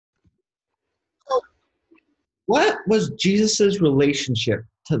What was Jesus's relationship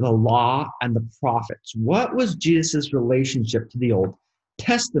to the law and the prophets? What was Jesus's relationship to the Old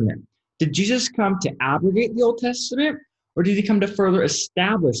Testament? Did Jesus come to abrogate the Old Testament, or did he come to further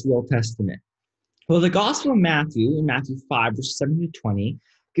establish the Old Testament? Well, the Gospel of Matthew, in Matthew 5, verses 17 to 20,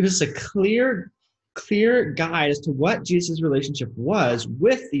 gives us a clear guide as to what Jesus' relationship was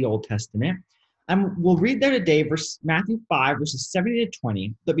with the Old Testament. And we'll read there today, Matthew 5, verses 17 to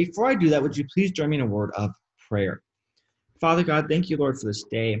 20. But before I do that, would you please join me in a word of prayer? Father God, thank you, Lord, for this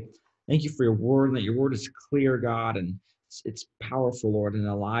day. Thank you for your word, and that your word is clear, God, and it's powerful, Lord, and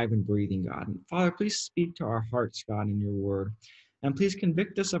alive and breathing, God. And Father, please speak to our hearts, God, in your word. And please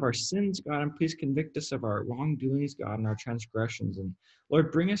convict us of our sins, God, and please convict us of our wrongdoings, God, and our transgressions. And Lord,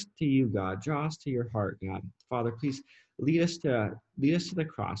 bring us to you, God. Draw us to your heart, God. Father, please lead us to the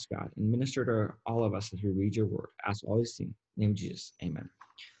cross, God, and minister to all of us as we read your word. Ask all these things. In the name of Jesus, amen.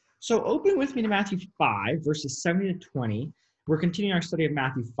 So open with me to Matthew 5, verses 17 to 20. We're continuing our study of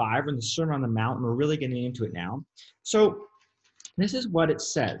Matthew 5. We're in the Sermon on the Mount, and we're really getting into it now. So this is what it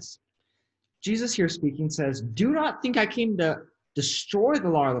says. Jesus here speaking says, "Do not think I came to destroy the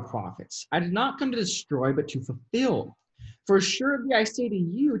law or the prophets. I did not come to destroy, but to fulfill. For assuredly I say to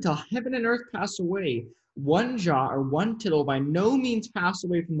you, till heaven and earth pass away, one jot or one tittle will by no means pass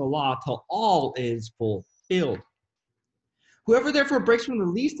away from the law till all is fulfilled. Whoever therefore breaks from the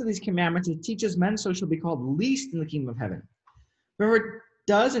least of these commandments and teaches men so shall be called least in the kingdom of heaven. Whoever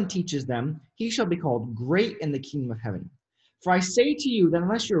does and teaches them, he shall be called great in the kingdom of heaven. For I say to you that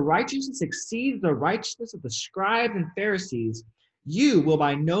unless your righteousness exceeds the righteousness of the scribes and Pharisees, you will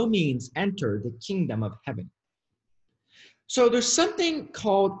by no means enter the kingdom of heaven." So there's something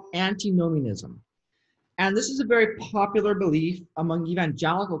called antinomianism. And this is a very popular belief among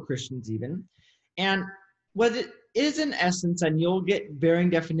evangelical Christians even. And what it is in essence, and you'll get varying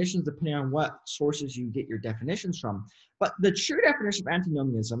definitions depending on what sources you get your definitions from, but the true definition of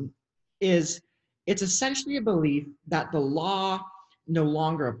antinomianism is it's essentially a belief that the law no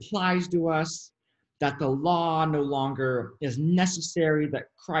longer applies to us, that the law no longer is necessary, that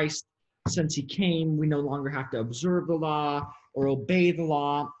Christ, since he came, we no longer have to observe the law or obey the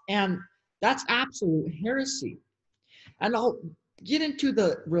law. And that's absolute heresy. And I'll get into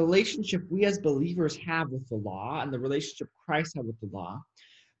the relationship we as believers have with the law and the relationship Christ had with the law.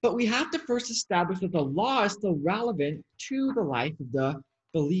 But we have to first establish that the law is still relevant to the life of the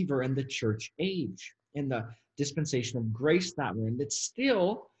believer in the church age, in the dispensation of grace that we're in. It's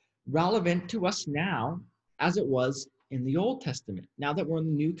still relevant to us now as it was in the Old Testament. Now that we're in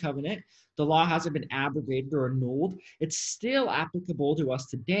the New Covenant, the law hasn't been abrogated or annulled. It's still applicable to us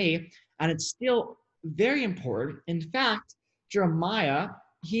today, and it's still very important. In fact, Jeremiah,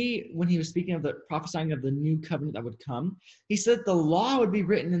 when he was speaking of the prophesying of the new covenant that would come, he said the law would be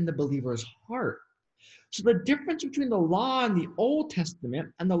written in the believer's heart. So the difference between the law in the Old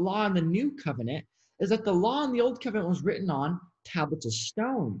Testament and the law in the New Covenant is that the law in the Old Covenant was written on tablets of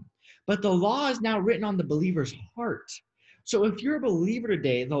stone, but the law is now written on the believer's heart. So if you're a believer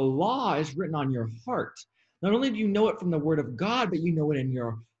today, the law is written on your heart. Not only do you know it from the Word of God, but you know it in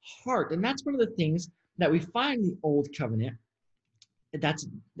your heart. And that's one of the things that we find in the Old Covenant. That's,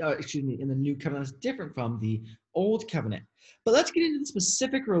 in the New Covenant, that's different from the Old Covenant. But let's get into the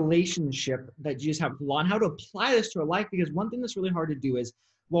specific relationship that Jesus had with the law and how to apply this to our life, because one thing that's really hard to do is,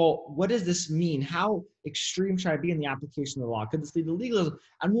 well, what does this mean? How extreme should I be in the application of the law? Could this lead to legalism?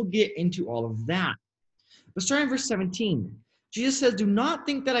 And we'll get into all of that. But starting in verse 17, Jesus says, "Do not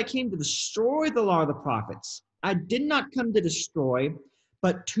think that I came to destroy the law or the prophets. I did not come to destroy,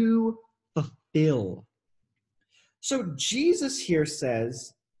 but to fulfill." So Jesus here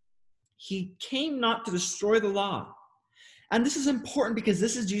says he came not to destroy the law. And this is important because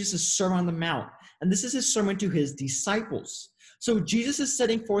this is Jesus' Sermon on the Mount. And this is his sermon to his disciples. So Jesus is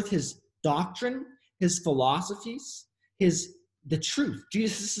setting forth his doctrine, his philosophies, the truth.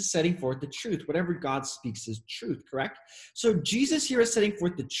 Jesus is setting forth the truth. Whatever God speaks is truth, correct? So Jesus here is setting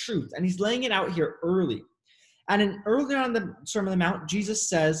forth the truth, and he's laying it out here early. And earlier on the Sermon on the Mount, Jesus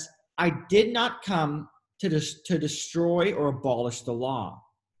says, "I did not come to destroy or abolish the law."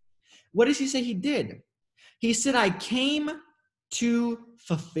 What does he say he did? He said, "I came to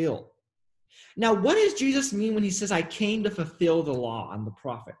fulfill." Now, what does Jesus mean when he says, "I came to fulfill the law and the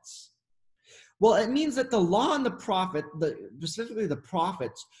prophets"? Well, it means that the law and the prophet, specifically the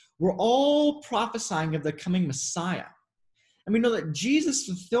prophets, were all prophesying of the coming Messiah. And we know that Jesus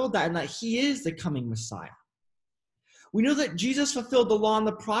fulfilled that and that he is the coming Messiah. We know that Jesus fulfilled the law and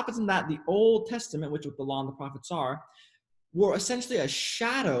the prophets, and that the Old Testament, which what the law and the prophets are, were essentially a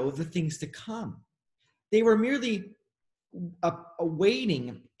shadow of the things to come. They were merely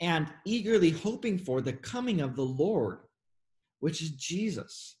awaiting and eagerly hoping for the coming of the Lord, which is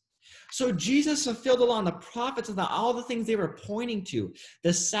Jesus. So Jesus fulfilled the law and the prophets and all the things they were pointing to,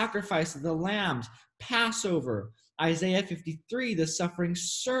 the sacrifice of the lambs, Passover, Isaiah 53, the suffering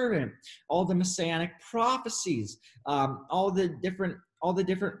servant, all the messianic prophecies, all the different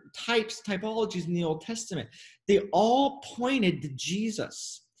typologies in the Old Testament. They all pointed to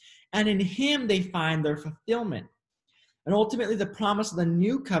Jesus. And in him, they find their fulfillment. And ultimately, the promise of the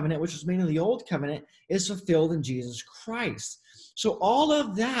new covenant, which was made in the old covenant, is fulfilled in Jesus Christ. So all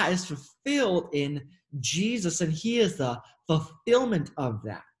of that is fulfilled in Jesus, and he is the fulfillment of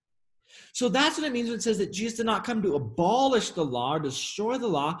that. So that's what it means when it says that Jesus did not come to abolish the law or destroy the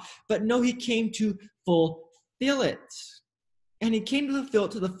law, but no, he came to fulfill it. And he came to fulfill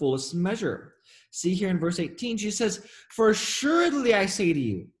it to the fullest measure. See here in verse 18, Jesus says, "For assuredly I say to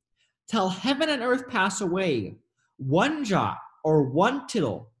you, till heaven and earth pass away, one jot or one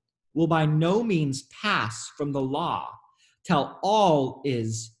tittle will by no means pass from the law till all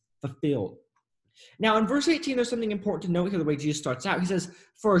is fulfilled." Now, in verse 18, there's something important to note here, the way Jesus starts out. He says,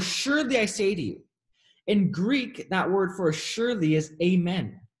 "For assuredly I say to you." In Greek, that word for assuredly is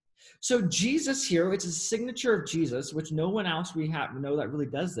amen. So Jesus here, it's a signature of Jesus, which no one else we know that really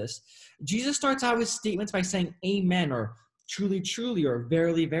does this. Jesus starts out his statements by saying amen, or truly, truly, or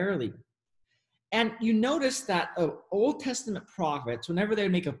verily, verily. And you notice that Old Testament prophets, whenever they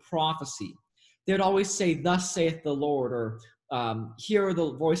would make a prophecy, they would always say, "Thus saith the Lord," or "Hear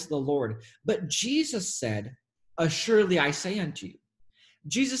the voice of the Lord." But Jesus said, "Assuredly I say unto you."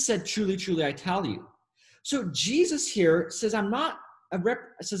 Jesus said, "Truly, truly I tell you." So Jesus here says, I'm not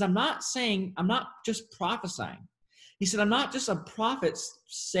just prophesying. He said, I'm not just a prophet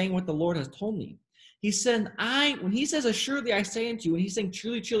saying what the Lord has told me. He said, when he says, "Assuredly I say unto you," and he's saying,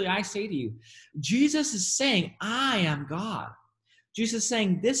 "Truly, truly I say to you," Jesus is saying, I am God. Jesus is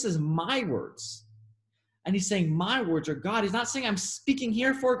saying, this is my words. And he's saying, my words are God. He's not saying I'm speaking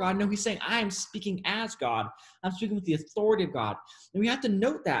here for God. No, he's saying I am speaking as God. I'm speaking with the authority of God. And we have to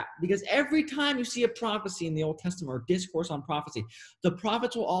note that, because every time you see a prophecy in the Old Testament or discourse on prophecy, the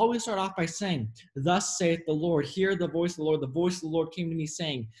prophets will always start off by saying, "Thus saith the Lord." Hear the voice of the Lord. The voice of the Lord came to me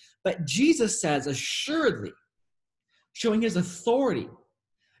saying. But Jesus says, assuredly, showing his authority.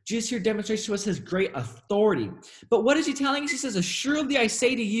 Jesus here demonstrates to us his great authority. But what is he telling us? He says, "Assuredly I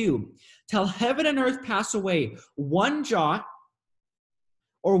say to you, till heaven and earth pass away, one jot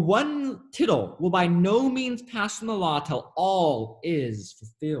or one tittle will by no means pass from the law till all is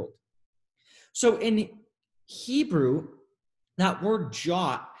fulfilled." So in Hebrew, that word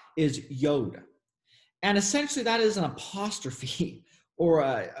jot is yod. And essentially that is an apostrophe or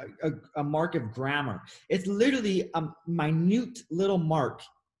a mark of grammar. It's literally a minute little mark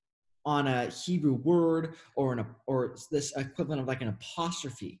on a Hebrew word or this equivalent of like an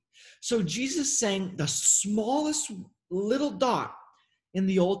apostrophe. So Jesus is saying the smallest little dot in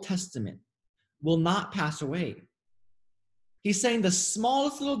the Old Testament will not pass away. He's saying the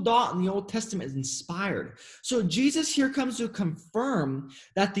smallest little dot in the Old Testament is inspired. So Jesus here comes to confirm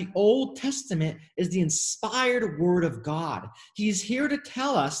that the Old Testament is the inspired word of God. He's here to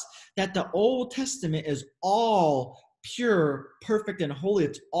tell us that the Old Testament is all pure, perfect, and holy.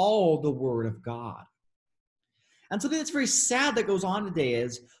 It's all the word of God. And something that's very sad that goes on today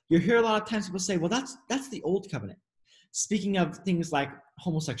is you hear a lot of times people say, well, that's the old covenant. Speaking of things like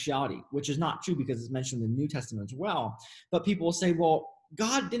homosexuality, which is not true because it's mentioned in the New Testament as well. But people will say, well,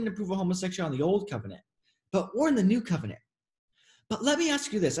 God didn't approve of homosexuality in the old covenant, but we're in the new covenant. But let me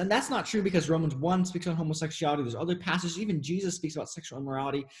ask you this, and that's not true because Romans 1 speaks on homosexuality. There's other passages, even Jesus speaks about sexual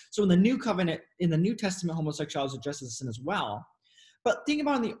immorality. So in the new covenant, in the New Testament, homosexuality is addressed as a sin as well. But think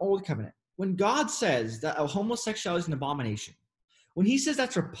about in the old covenant, when God says that homosexuality is an abomination, when he says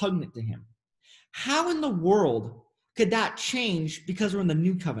that's repugnant to him, how in the world could that change because we're in the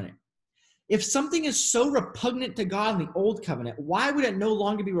new covenant? If something is so repugnant to God in the old covenant, why would it no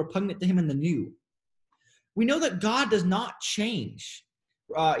longer be repugnant to him in the new? We know that God does not change.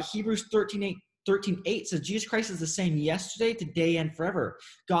 Hebrews 13:8 says Jesus Christ is the same yesterday, today, and forever.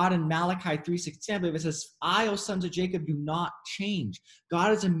 God in Malachi 3:16, I believe it says, "I, O sons of Jacob, do not change."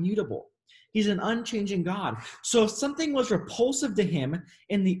 God is immutable. He's an unchanging God. So if something was repulsive to him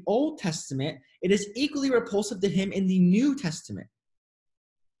in the Old Testament, it is equally repulsive to him in the New Testament.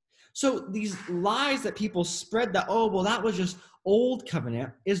 So these lies that people spread that, oh, well, that was just old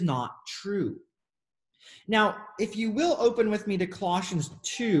covenant, is not true. Now, if you will open with me to Colossians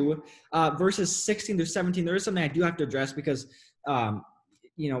 2, verses 16 through 17, there is something I do have to address because,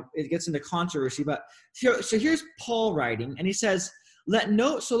 it gets into controversy. But so here's Paul writing, and he says, Let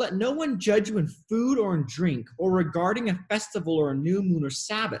no one judge you in food or in drink, or regarding a festival or a new moon or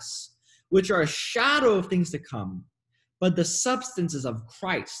Sabbaths, which are a shadow of things to come, but the substances of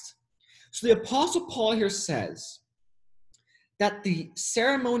Christ. So the Apostle Paul here says that the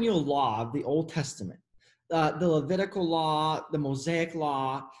ceremonial law of the Old Testament, the Levitical law, the Mosaic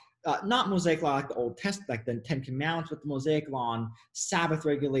law, not Mosaic law like the Old Testament, like the Ten Commandments, but the Mosaic law on Sabbath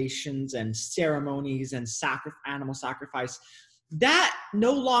regulations and ceremonies and animal sacrifice, that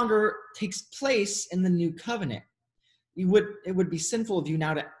no longer takes place in the new covenant. It would be sinful of you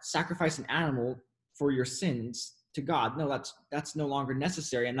now to sacrifice an animal for your sins to God. No, that's no longer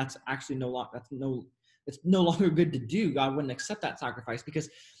necessary, and that's actually it's no longer good to do. God wouldn't accept that sacrifice because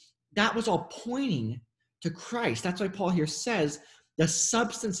that was all pointing to Christ. That's why Paul here says the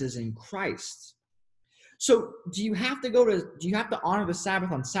substance is in Christ. So do you have to honor the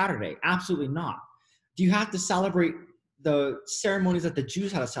Sabbath on Saturday? Absolutely not. Do you have to celebrate the ceremonies that the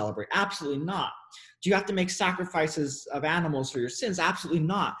Jews had to celebrate? Absolutely not. Do you have to make sacrifices of animals for your sins? Absolutely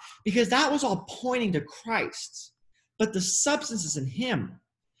not. Because that was all pointing to Christ. But the substance is in him.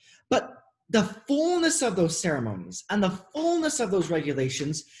 But the fullness of those ceremonies and the fullness of those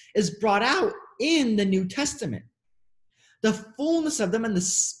regulations is brought out in the New Testament. The fullness of them and the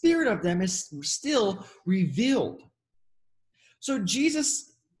spirit of them is still revealed. So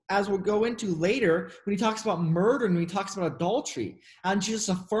Jesus, as we'll go into later, when he talks about murder and when he talks about adultery, and Jesus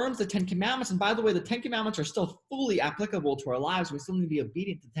affirms the Ten Commandments. And by the way, the Ten Commandments are still fully applicable to our lives. We still need to be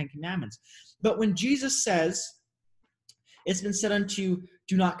obedient to the Ten Commandments. But when Jesus says, it's been said unto you,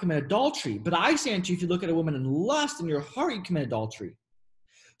 do not commit adultery. But I say unto you, if you look at a woman in lust in your heart, you commit adultery.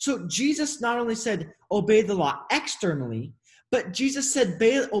 So Jesus not only said, obey the law externally, but Jesus said,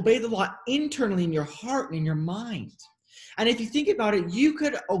 obey the law internally in your heart and in your mind. And if you think about it, you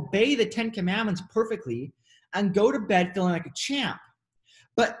could obey the Ten Commandments perfectly and go to bed feeling like a champ.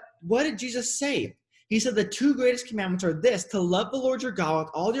 But what did Jesus say? He said the two greatest commandments are this: to love the Lord your God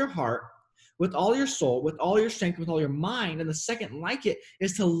with all your heart, with all your soul, with all your strength, with all your mind. And the second like it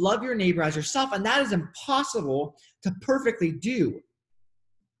is to love your neighbor as yourself. And that is impossible to perfectly do.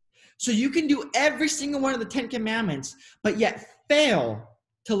 So you can do every single one of the Ten Commandments, but yet fail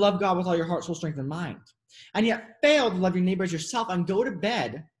to love God with all your heart, soul, strength, and mind. And yet fail to love your neighbor as yourself and go to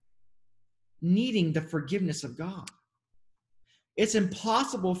bed needing the forgiveness of God. It's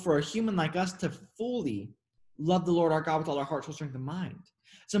impossible for a human like us to fully love the Lord our God with all our heart, soul, strength, and mind.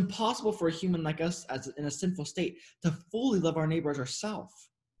 It's impossible for a human like us as in a sinful state to fully love our neighbor as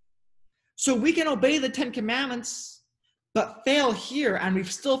ourselves. So we can obey the Ten Commandments, but fail here, and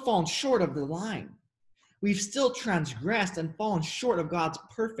we've still fallen short of the line. We've still transgressed and fallen short of God's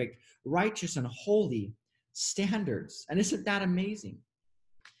perfect, righteous, and holy standards. And isn't that amazing?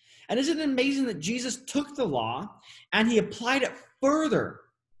 And isn't it amazing that Jesus took the law and he applied it further?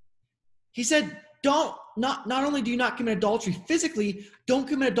 He said, not only do you not commit adultery physically, don't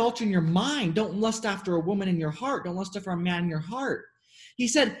commit adultery in your mind. Don't lust after a woman in your heart. Don't lust after a man in your heart. He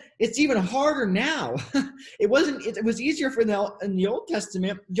said it's even harder now. It was easier in the Old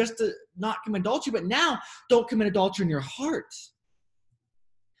Testament just to not commit adultery, but now don't commit adultery in your heart.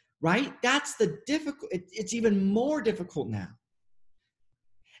 Right? That's the difficult. It's even more difficult now.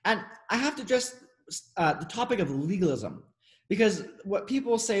 And I have to address the topic of legalism, because what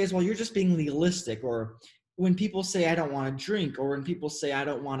people say is, well, you're just being legalistic. Or when people say, I don't want to drink, or when people say, I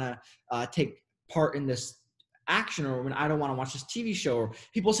don't want to take part in this action, or when I don't want to watch this TV show, or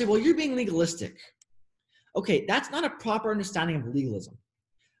people say, well, you're being legalistic. Okay, that's not a proper understanding of legalism.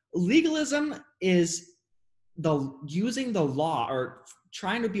 Legalism is using the law or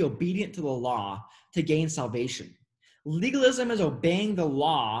trying to be obedient to the law to gain salvation. Legalism is obeying the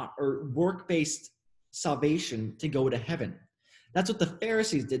law or work-based salvation to go to heaven. That's what the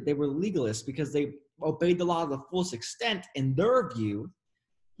Pharisees did. They were legalists because they obeyed the law to the fullest extent in their view,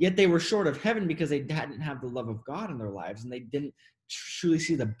 yet they were short of heaven because they didn't have the love of God in their lives, and they didn't truly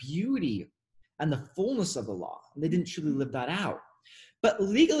see the beauty and the fullness of the law. And they didn't truly live that out. But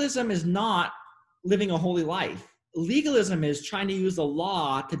legalism is not living a holy life. Legalism is trying to use the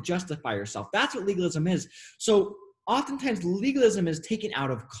law to justify yourself. That's what legalism is. So oftentimes legalism is taken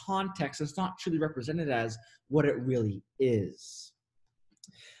out of context. It's not truly represented as what it really is.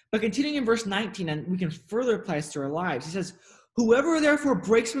 But continuing in verse 19, and we can further apply this to our lives, he says, whoever therefore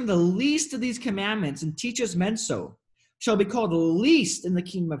breaks from the least of these commandments and teaches men so shall be called least in the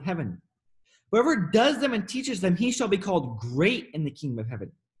kingdom of heaven. Whoever does them and teaches them, he shall be called great in the kingdom of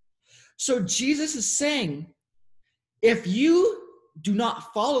heaven. So Jesus is saying, if you do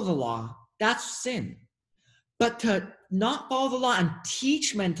not follow the law, that's sin. But to not follow the law and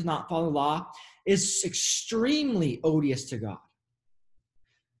teach men to not follow the law is extremely odious to God.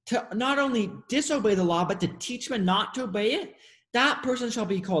 to not only disobey the law, but to teach men not to obey it, that person shall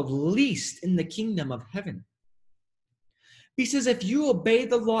be called least in the kingdom of heaven. He says, if you obey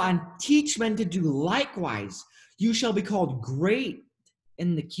the law and teach men to do likewise, you shall be called great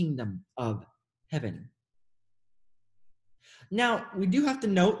in the kingdom of heaven. Now, we do have to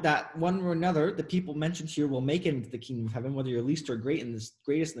note that one or another, the people mentioned here will make it into the kingdom of heaven, whether you're least or greatest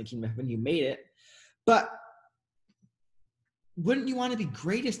in the kingdom of heaven, you made it. But wouldn't you want to be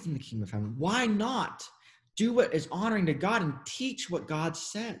greatest in the kingdom of heaven? Why not do what is honoring to God and teach what God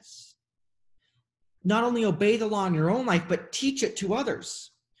says? Not only obey the law in your own life, but teach it to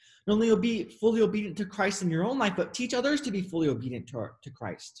others. Not only be fully obedient to Christ in your own life, but teach others to be fully obedient to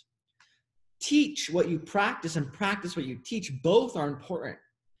Christ. Teach what you practice and practice what you teach. Both are important.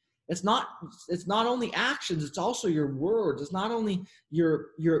 It's not only actions, it's also your words. It's not only your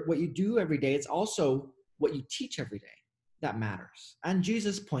what you do every day, it's also what you teach every day that matters. And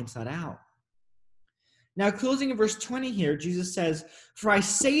Jesus points that out. Now, closing in verse 20 here, Jesus says, "For I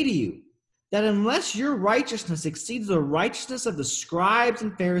say to you that unless your righteousness exceeds the righteousness of the scribes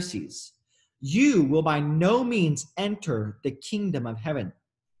and Pharisees, you will by no means enter the kingdom of heaven."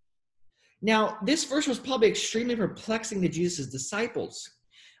 Now, this verse was probably extremely perplexing to Jesus' disciples.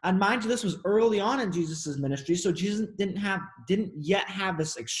 And mind you, this was early on in Jesus' ministry, so Jesus didn't yet have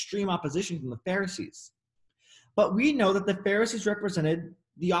this extreme opposition from the Pharisees. But we know that the Pharisees represented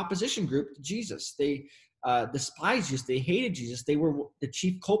the opposition group to Jesus. They despised Jesus. They hated Jesus. They were the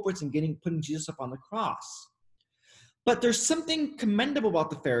chief culprits in putting Jesus up on the cross. But there's something commendable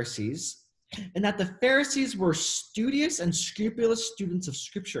about the Pharisees, in that the Pharisees were studious and scrupulous students of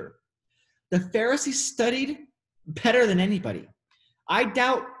Scripture. The Pharisees studied better than anybody. I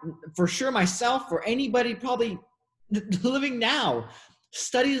doubt for sure myself or anybody probably living now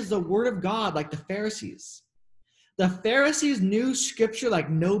studies the Word of God like the Pharisees. The Pharisees knew Scripture like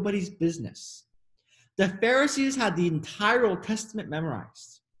nobody's business. The Pharisees had the entire Old Testament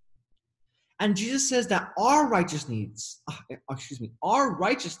memorized. And Jesus says that our righteousness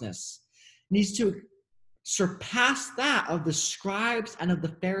needs to surpass that of the scribes and of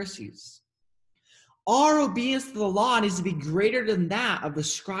the Pharisees. Our obedience to the law needs to be greater than that of the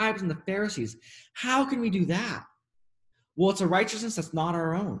scribes and the Pharisees. How can we do that? Well, it's a righteousness that's not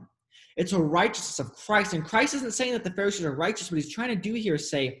our own. It's a righteousness of Christ. And Christ isn't saying that the Pharisees are righteous. What he's trying to do here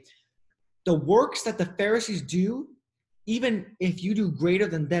is say, the works that the Pharisees do, even if you do greater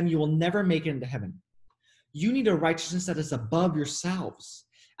than them, you will never make it into heaven. You need a righteousness that is above yourselves.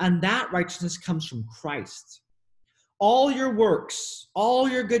 And that righteousness comes from Christ. All your works, all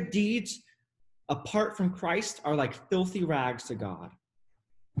your good deeds, apart from Christ, are like filthy rags to God.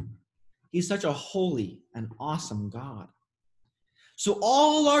 He's such a holy and awesome God. So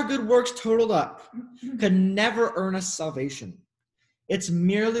all our good works totaled up could never earn us salvation. It's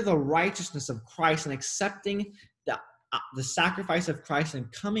merely the righteousness of Christ and accepting the sacrifice of Christ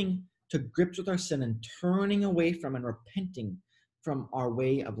and coming to grips with our sin and turning away from and repenting from our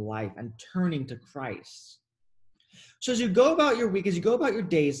way of life and turning to Christ. So as you go about your week, as you go about your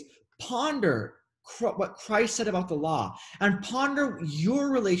days, ponder what Christ said about the law and ponder your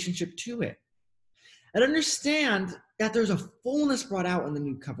relationship to it. And understand that there's a fullness brought out in the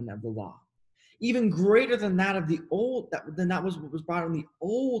new covenant of the law, even greater than that of the old, than that was what was brought in the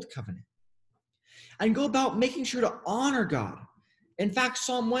old covenant. And go about making sure to honor God. In fact,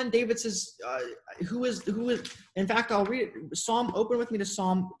 Psalm 1, David says, who is, in fact, I'll read it. Open with me to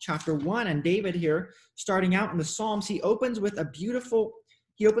Psalm chapter 1. And David here, starting out in the Psalms, he opens with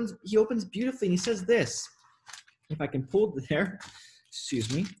he opens beautifully, and he says this. If I can pull it there,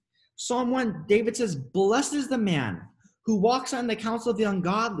 excuse me. Psalm 1, David says, "Blessed is the man who walks on the counsel of the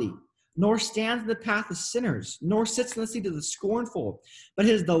ungodly, nor stands in the path of sinners, nor sits in the seat of the scornful. But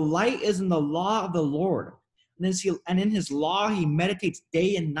his delight is in the law of the Lord. And in his law he meditates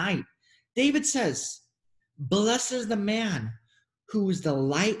day and night." David says, blessed is the man whose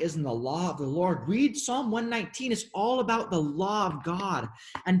delight is in the law of the Lord. Read Psalm 119. It's all about the law of God.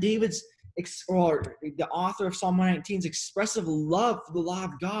 And the author of Psalm 119's expressive love for the law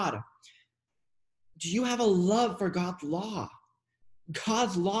of God. Do you have a love for God's law?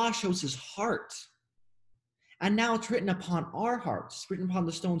 God's law shows his heart. And now it's written upon our hearts. It's written upon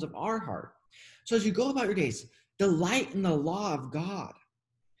the stones of our heart. So as you go about your days, delight in the law of God.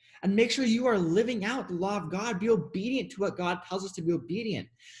 And make sure you are living out the law of God. Be obedient to what God tells us to be obedient.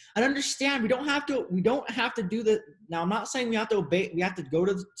 And understand, we don't have to do the, now I'm not saying we have to obey, we have to go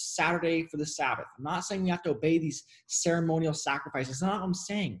to Saturday for the Sabbath. I'm not saying we have to obey these ceremonial sacrifices. That's not what I'm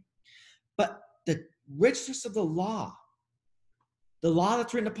saying. But the richness of the law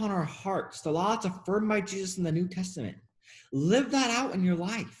that's written upon our hearts, the law that's affirmed by Jesus in the New Testament, Live that out in your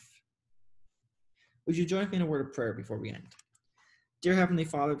life. Would you join me in a word of prayer before we end? Dear Heavenly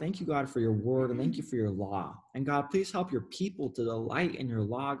Father, thank you, God, for your word, and thank you for your law. And God, please help your people to delight in your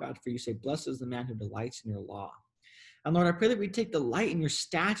law, God, for you say, blessed is the man who delights in your law. And Lord, I pray that we take delight in your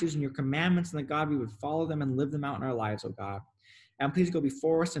statutes and your commandments, and that, God, we would follow them and live them out in our lives, oh God. And please go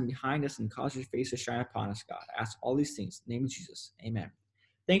before us and behind us and cause your face to shine upon us, God. I ask all these things in the name of Jesus. Amen.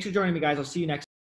 Thanks for joining me, guys. I'll see you next time.